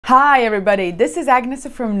Hi everybody, this is Agnes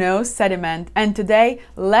from Sediment, and today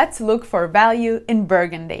let's look for value in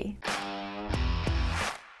Burgundy.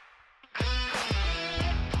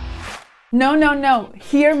 No,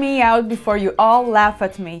 hear me out before you all laugh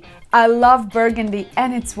at me. I love Burgundy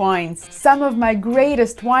and its wines. Some of my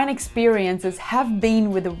greatest wine experiences have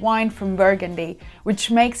been with the wine from Burgundy,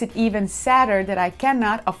 which makes it even sadder that I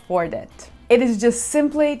cannot afford it. It is just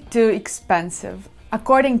simply too expensive.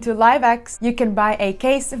 According to LiveX, you can buy a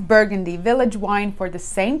case of Burgundy village wine for the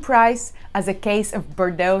same price as a case of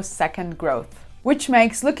Bordeaux second growth, which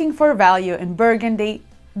makes looking for value in Burgundy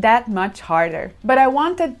that much harder. But I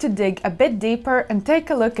wanted to dig a bit deeper and take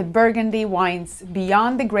a look at Burgundy wines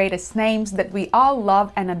beyond the greatest names that we all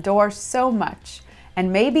love and adore so much,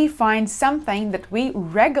 and maybe find something that we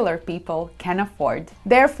regular people can afford.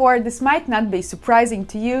 Therefore, this might not be surprising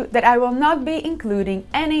to you that I will not be including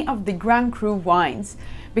any of the Grand Cru wines,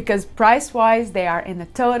 because price-wise they are in a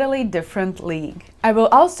totally different league. I will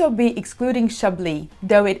also be excluding Chablis,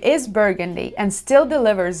 though it is Burgundy and still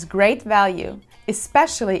delivers great value,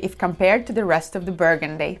 especially if compared to the rest of the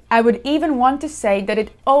Burgundy. I would even want to say that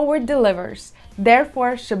it over-delivers.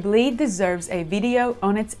 Therefore, Chablis deserves a video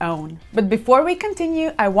on its own. But before we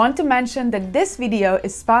continue, I want to mention that this video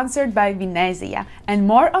is sponsored by Venezia, and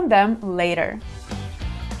more on them later.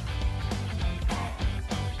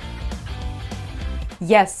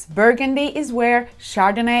 Yes, Burgundy is where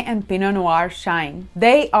Chardonnay and Pinot Noir shine.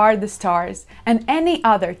 They are the stars, and any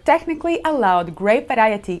other technically allowed grape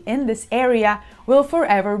variety in this area will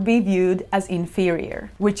forever be viewed as inferior.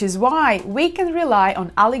 Which is why we can rely on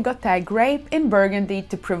Aligoté grape in Burgundy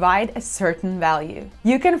to provide a certain value.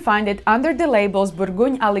 You can find it under the labels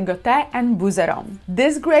Bourgogne Aligoté and Bouzeron.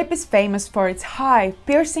 This grape is famous for its high,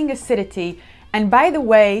 piercing acidity, and by the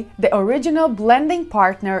way, the original blending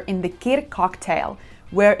partner in the Kir cocktail,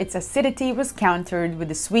 where its acidity was countered with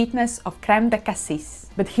the sweetness of crème de cassis.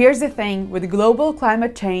 But here's the thing, with global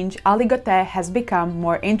climate change, Aligoté has become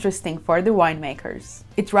more interesting for the winemakers.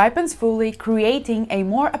 It ripens fully, creating a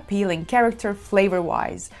more appealing character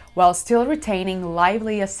flavor-wise, while still retaining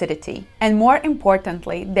lively acidity. And more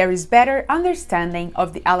importantly, there is better understanding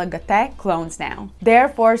of the Aligoté clones now.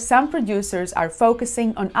 Therefore, some producers are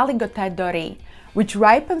focusing on Aligoté Doré, which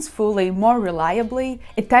ripens fully more reliably.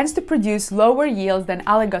 It tends to produce lower yields than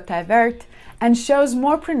Aligoté Vert and shows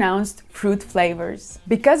more pronounced fruit flavors.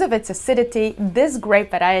 Because of its acidity, this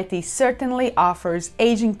grape variety certainly offers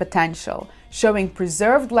aging potential, showing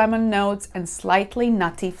preserved lemon notes and slightly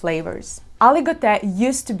nutty flavors. Aligoté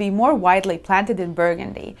used to be more widely planted in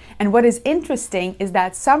Burgundy, and what is interesting is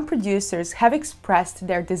that some producers have expressed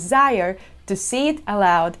their desire to see it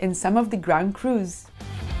allowed in some of the Grand Crus.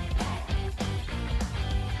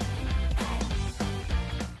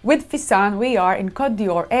 With Fissan, we are in Côte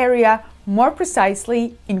d'Or area, more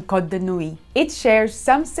precisely in Côte de Nuits. It shares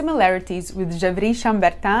some similarities with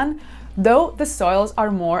Gevrey-Chambertin, though the soils are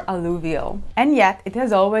more alluvial. And yet, it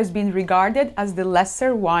has always been regarded as the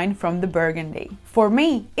lesser wine from the Burgundy. For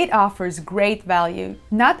me, it offers great value,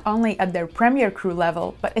 not only at their Premier Cru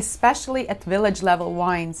level, but especially at village level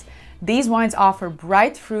wines. These wines offer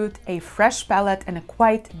bright fruit, a fresh palate, and a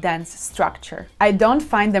quite dense structure. I don't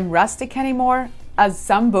find them rustic anymore, as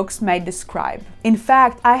some books may describe. In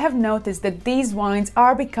fact, I have noticed that these wines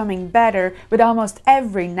are becoming better with almost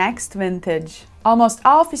every next vintage. Almost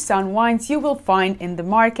all Fissan wines you will find in the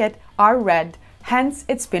market are red, hence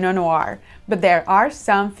it's Pinot Noir, but there are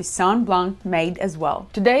some Fissan Blanc made as well.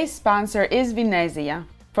 Today's sponsor is Venezia.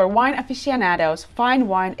 For wine aficionados, fine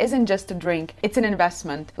wine isn't just a drink, it's an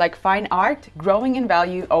investment, like fine art, growing in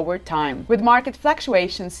value over time. With market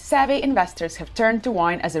fluctuations, savvy investors have turned to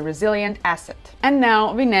wine as a resilient asset. And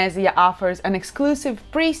now, Venezia offers an exclusive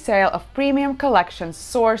pre-sale of premium collections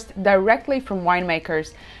sourced directly from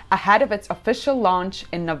winemakers ahead of its official launch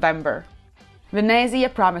in November. Venezia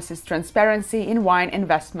promises transparency in wine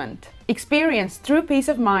investment. Experience true peace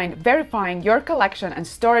of mind verifying your collection and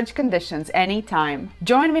storage conditions anytime.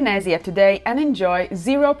 Join Venezia today and enjoy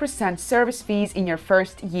 0% service fees in your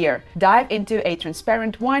first year. Dive into a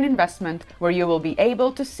transparent wine investment where you will be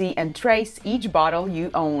able to see and trace each bottle you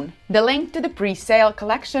own. The link to the pre-sale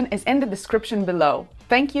collection is in the description below.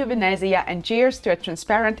 Thank you, Venezia, and cheers to a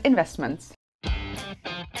transparent investment.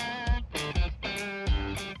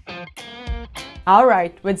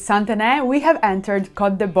 Alright, with Santenay we have entered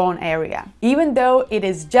Côte de Beaune area. Even though it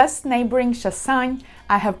is just neighboring Chassagne,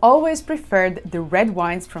 I have always preferred the red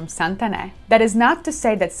wines from Santenay. That is not to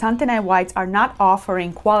say that Santenay whites are not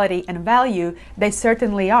offering quality and value, they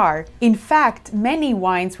certainly are. In fact, many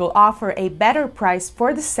wines will offer a better price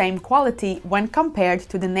for the same quality when compared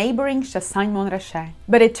to the neighboring Chassagne-Montrachet.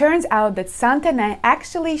 But it turns out that Santenay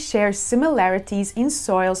actually shares similarities in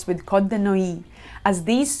soils with Côte de Neuilly, as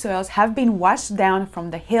these soils have been washed down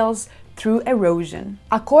from the hills through erosion.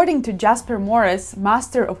 According to Jasper Morris,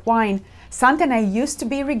 master of wine, Santenay used to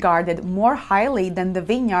be regarded more highly than the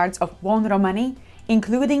vineyards of Bonne Romanie,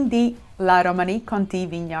 including the La Romanie Conti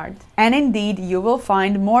vineyard. And indeed, you will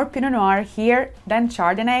find more Pinot Noir here than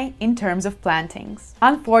Chardonnay in terms of plantings.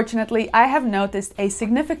 Unfortunately, I have noticed a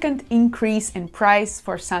significant increase in price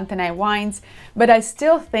for Santenay wines, but I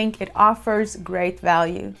still think it offers great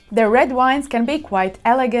value. Their red wines can be quite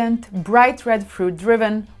elegant, bright red fruit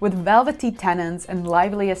driven, with velvety tannins and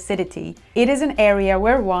lively acidity. It is an area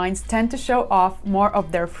where wines tend to show off more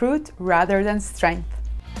of their fruit rather than strength.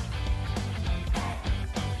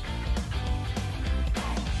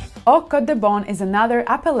 Haut Côte de Beaune is another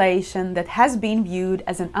appellation that has been viewed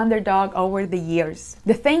as an underdog over the years.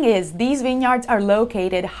 The thing is, these vineyards are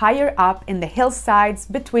located higher up in the hillsides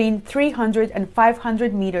between 300 and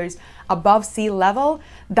 500 meters above sea level,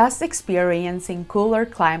 thus experiencing cooler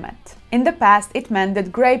climate. In the past, it meant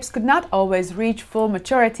that grapes could not always reach full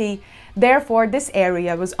maturity. Therefore, this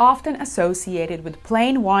area was often associated with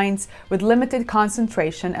plain wines with limited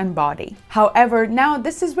concentration and body. However, now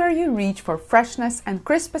this is where you reach for freshness and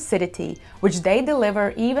crisp acidity, which they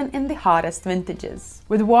deliver even in the hottest vintages.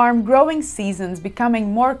 With warm growing seasons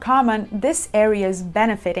becoming more common, this area is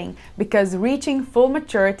benefiting because reaching full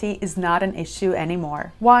maturity is not an issue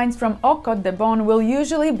anymore. Wines from Haut Côte de Beaune will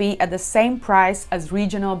usually be at the same price as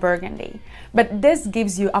regional Burgundy, but this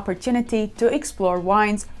gives you opportunity to explore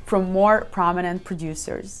wines from more prominent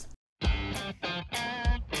producers.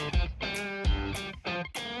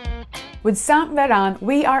 With Saint-Véran,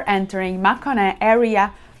 we are entering Mâconnais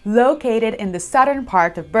area, located in the southern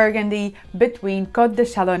part of Burgundy between Côte de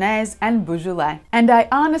Chalonnaise and Beaujolais. And I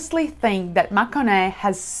honestly think that Mâconnais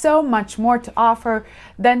has so much more to offer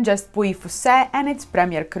than just Pouilly-Fuisse and its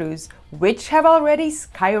Premier Crus, which have already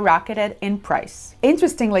skyrocketed in price.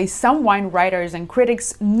 Interestingly, some wine writers and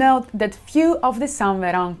critics note that few of the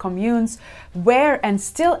Saint-Véran communes were and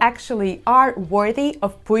still actually are worthy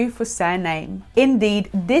of Pouilly-Fuisse name. Indeed,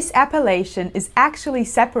 this appellation is actually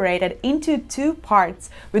separated into two parts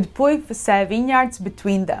with Pouilly-Fuisse vineyards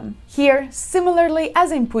between them. Here, similarly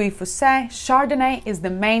as in Pouilly-Fuisse, Chardonnay is the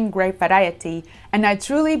main grape variety, and I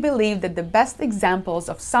truly believe that the best examples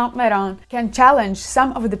of Saint-Véran can challenge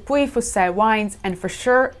some of the Pouilly-Fuisse wines and for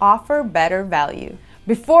sure offer better value.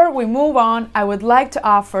 Before we move on, I would like to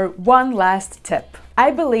offer one last tip. I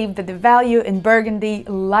believe that the value in Burgundy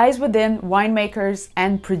lies within winemakers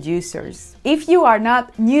and producers. If you are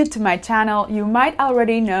not new to my channel, you might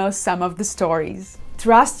already know some of the stories.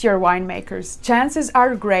 Trust your winemakers. Chances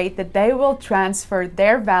are great that they will transfer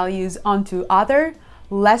their values onto other,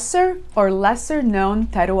 lesser or lesser known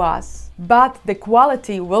terroirs. But the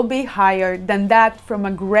quality will be higher than that from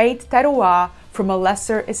a great terroir from a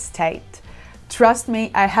lesser estate. Trust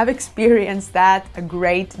me, I have experienced that a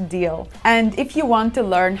great deal. And if you want to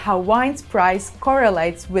learn how wine's price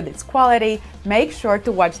correlates with its quality, make sure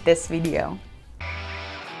to watch this video.